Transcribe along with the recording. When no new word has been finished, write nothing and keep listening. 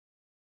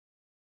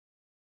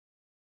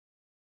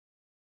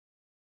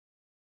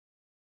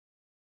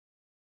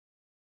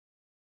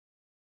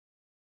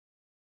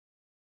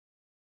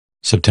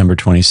September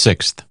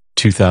 26th,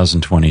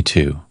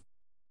 2022,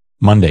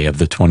 Monday of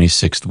the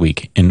 26th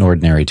week in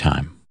Ordinary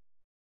Time.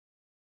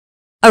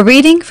 A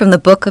reading from the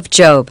book of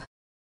Job.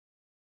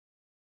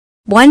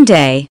 One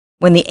day,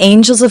 when the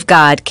angels of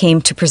God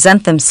came to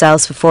present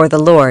themselves before the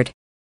Lord,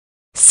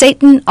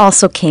 Satan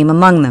also came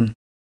among them.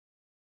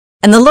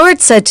 And the Lord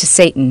said to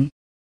Satan,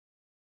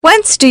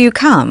 "Whence do you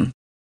come?"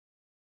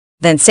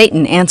 Then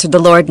Satan answered the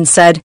Lord and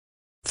said,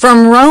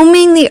 "From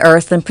roaming the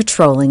earth and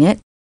patrolling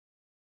it."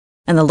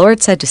 And the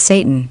Lord said to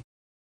Satan,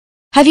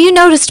 "Have you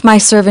noticed my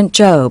servant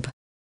Job,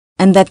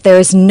 and that there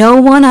is no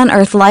one on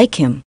earth like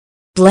him,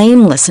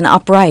 blameless and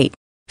upright,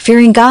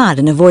 fearing God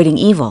and avoiding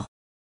evil?"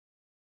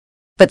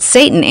 But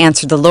Satan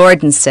answered the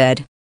Lord and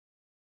said,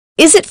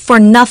 "Is it for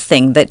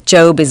nothing that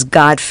Job is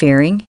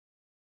God-fearing?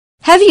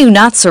 Have you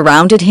not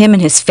surrounded him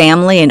and his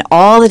family and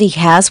all that he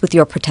has with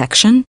your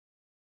protection?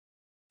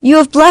 You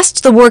have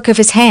blessed the work of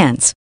his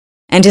hands,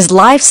 and his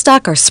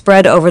livestock are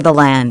spread over the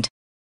land.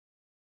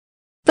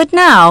 But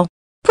now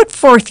put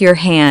forth your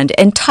hand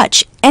and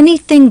touch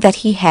anything that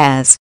he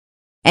has,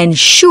 and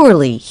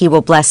surely he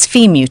will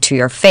blaspheme you to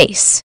your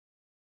face."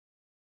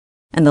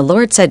 And the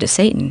Lord said to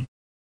Satan,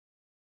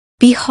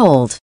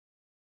 "Behold,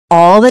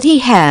 all that he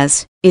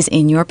has is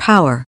in your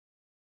power.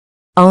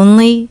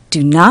 Only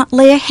do not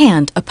lay a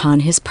hand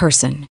upon his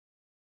person."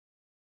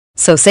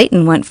 So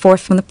Satan went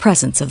forth from the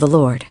presence of the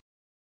Lord.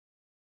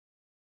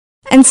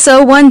 And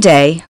so one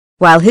day,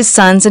 while his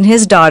sons and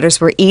his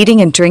daughters were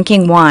eating and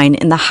drinking wine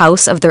in the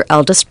house of their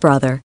eldest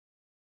brother,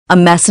 a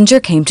messenger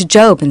came to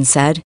Job and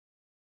said,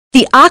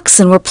 "The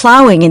oxen were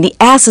plowing and the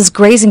asses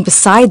grazing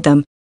beside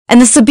them,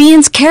 and the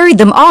Sabaeans carried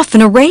them off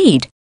in a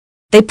raid.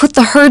 They put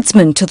the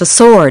herdsmen to the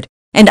sword,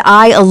 and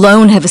I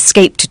alone have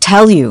escaped to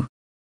tell you."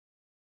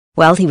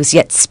 While he was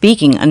yet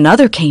speaking,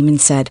 another came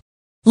and said,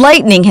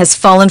 "Lightning has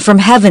fallen from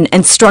heaven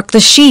and struck the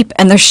sheep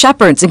and their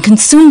shepherds and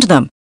consumed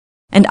them,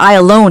 and I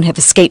alone have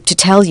escaped to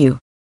tell you."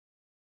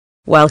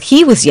 While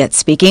he was yet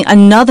speaking,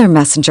 another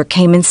messenger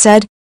came and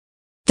said,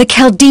 "The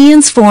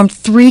Chaldeans formed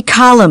 3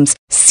 columns,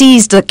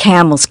 seized the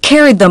camels,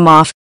 carried them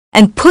off,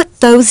 and put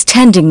those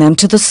tending them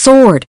to the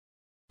sword,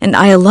 and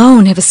I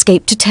alone have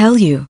escaped to tell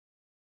you."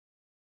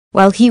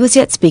 While he was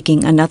yet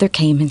speaking, another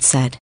came and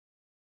said,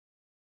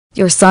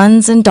 "Your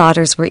sons and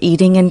daughters were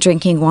eating and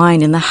drinking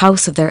wine in the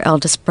house of their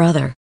eldest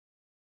brother,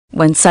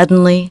 when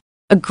suddenly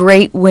a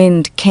great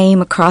wind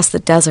came across the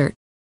desert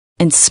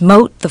and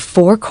smote the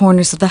 4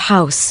 corners of the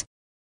house.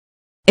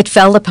 It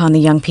fell upon the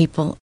young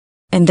people,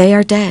 and they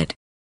are dead,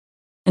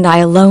 and I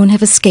alone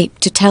have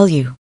escaped to tell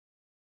you."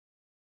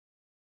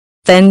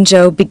 Then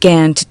Job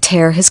began to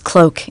tear his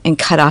cloak and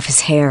cut off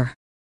his hair.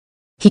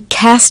 He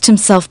cast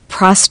himself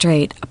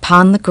prostrate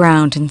upon the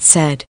ground and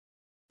said,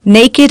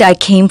 "Naked I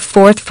came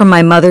forth from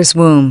my mother's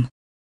womb,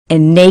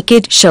 and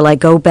naked shall I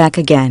go back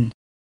again.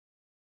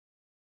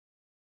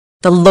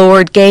 The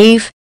Lord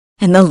gave,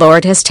 and the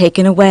Lord has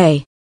taken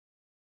away.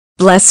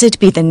 Blessed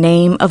be the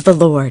name of the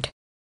Lord."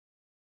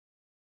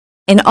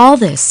 In all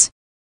this,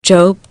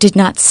 Job did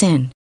not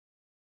sin,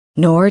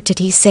 nor did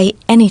he say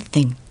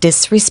anything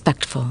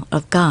disrespectful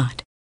of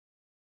God.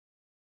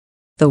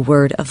 The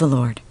word of the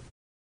Lord.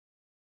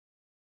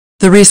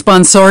 The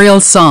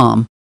responsorial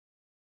psalm.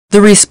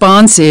 The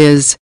response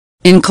is,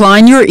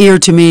 "Incline your ear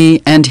to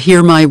me and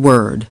hear my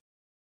word."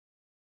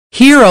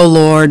 Hear, O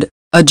Lord,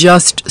 a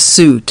just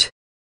suit.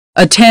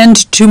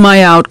 Attend to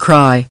my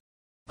outcry.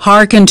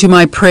 Hearken to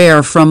my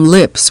prayer from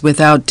lips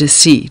without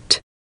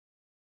deceit.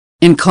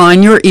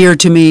 Incline your ear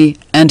to me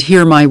and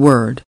hear my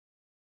word.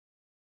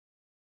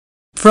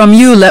 From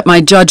you let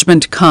my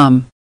judgment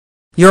come.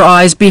 Your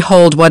eyes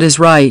behold what is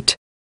right.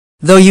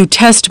 Though you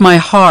test my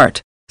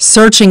heart,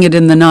 searching it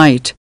in the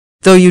night,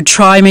 though you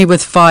try me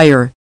with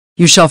fire,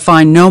 you shall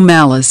find no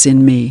malice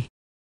in me.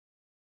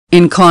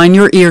 Incline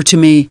your ear to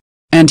me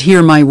and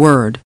hear my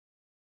word.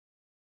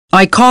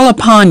 I call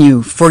upon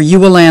you, for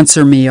you will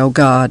answer me, O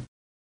God.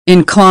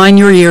 Incline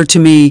your ear to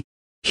me,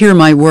 hear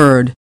my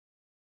word.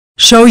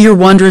 Show your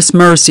wondrous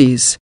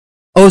mercies,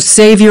 O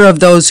Savior of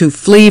those who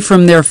flee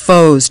from their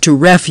foes to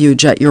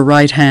refuge at your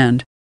right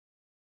hand.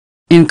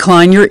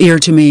 Incline your ear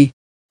to me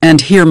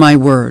and hear my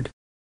word.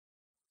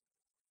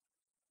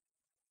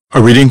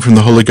 A reading from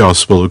the Holy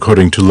Gospel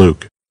according to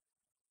Luke.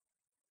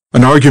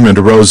 An argument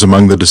arose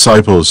among the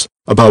disciples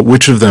about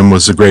which of them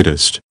was the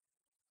greatest.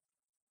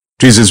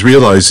 Jesus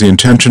realized the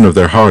intention of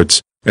their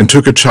hearts and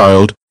took a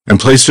child and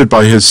placed it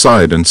by his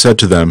side and said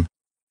to them,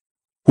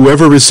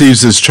 "Whoever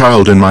receives this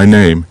child in my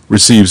name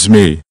receives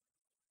me,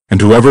 and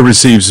whoever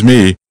receives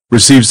me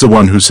receives the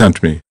one who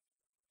sent me.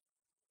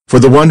 For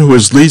the one who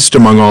is least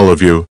among all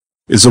of you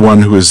is the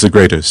one who is the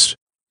greatest."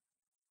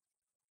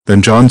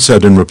 Then John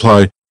said in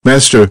reply,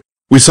 "Master,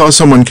 we saw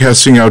someone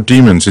casting out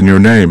demons in your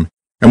name,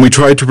 and we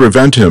tried to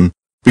prevent him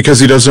because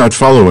he does not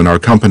follow in our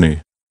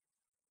company."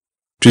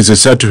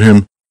 Jesus said to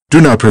him, "Do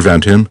not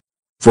prevent him,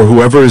 for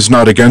whoever is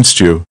not against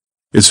you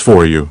is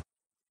for you."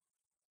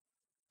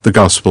 The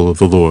Gospel of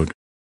the Lord.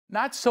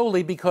 Not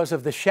solely because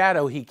of the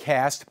shadow he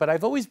cast, but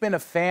I've always been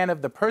a fan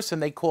of the person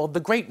they called the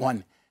Great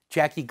One,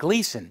 Jackie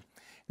Gleason.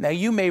 Now,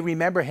 you may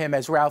remember him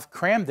as Ralph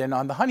Cramden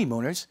on The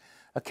Honeymooners,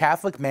 a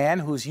Catholic man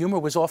whose humor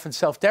was often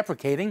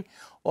self-deprecating,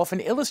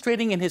 often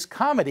illustrating in his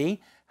comedy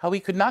how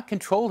he could not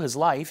control his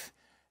life,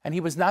 and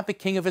he was not the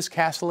king of his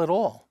castle at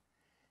all.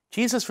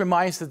 Jesus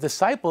reminds the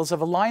disciples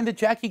of a line that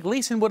Jackie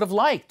Gleason would have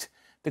liked.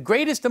 The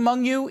greatest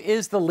among you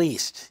is the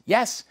least.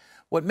 Yes,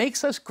 what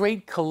makes us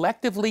great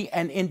collectively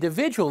and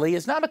individually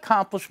is not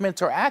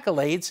accomplishments or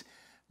accolades,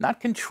 not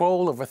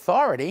control of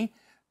authority.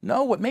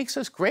 No, what makes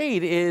us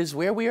great is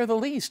where we are the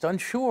least,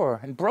 unsure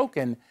and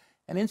broken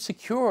and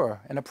insecure,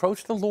 and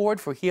approach the Lord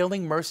for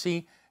healing,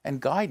 mercy, and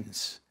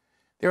guidance.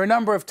 There are a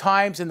number of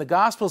times in the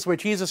Gospels where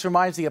Jesus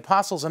reminds the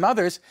apostles and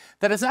others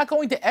that it's not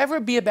going to ever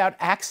be about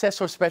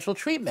access or special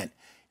treatment.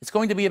 It's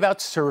going to be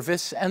about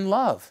service and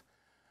love.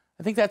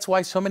 I think that's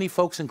why so many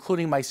folks,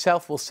 including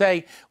myself, will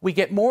say we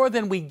get more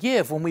than we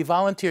give when we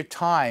volunteer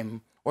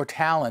time or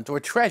talent or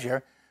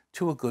treasure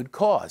to a good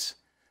cause.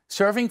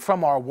 Serving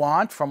from our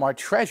want, from our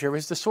treasure,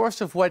 is the source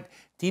of what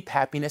deep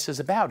happiness is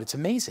about. It's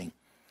amazing.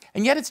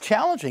 And yet it's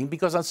challenging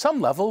because on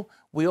some level,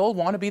 we all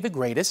want to be the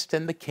greatest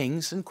and the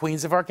kings and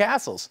queens of our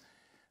castles.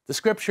 The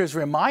scriptures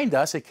remind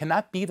us it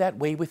cannot be that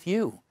way with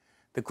you.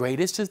 The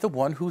greatest is the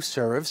one who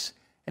serves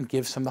and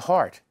gives from the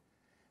heart.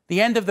 The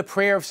end of the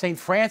prayer of St.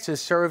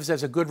 Francis serves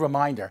as a good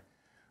reminder.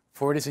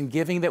 For it is in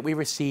giving that we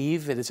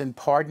receive, it is in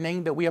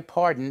pardoning that we are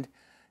pardoned,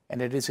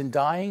 and it is in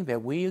dying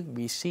that we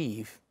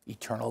receive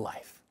eternal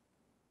life.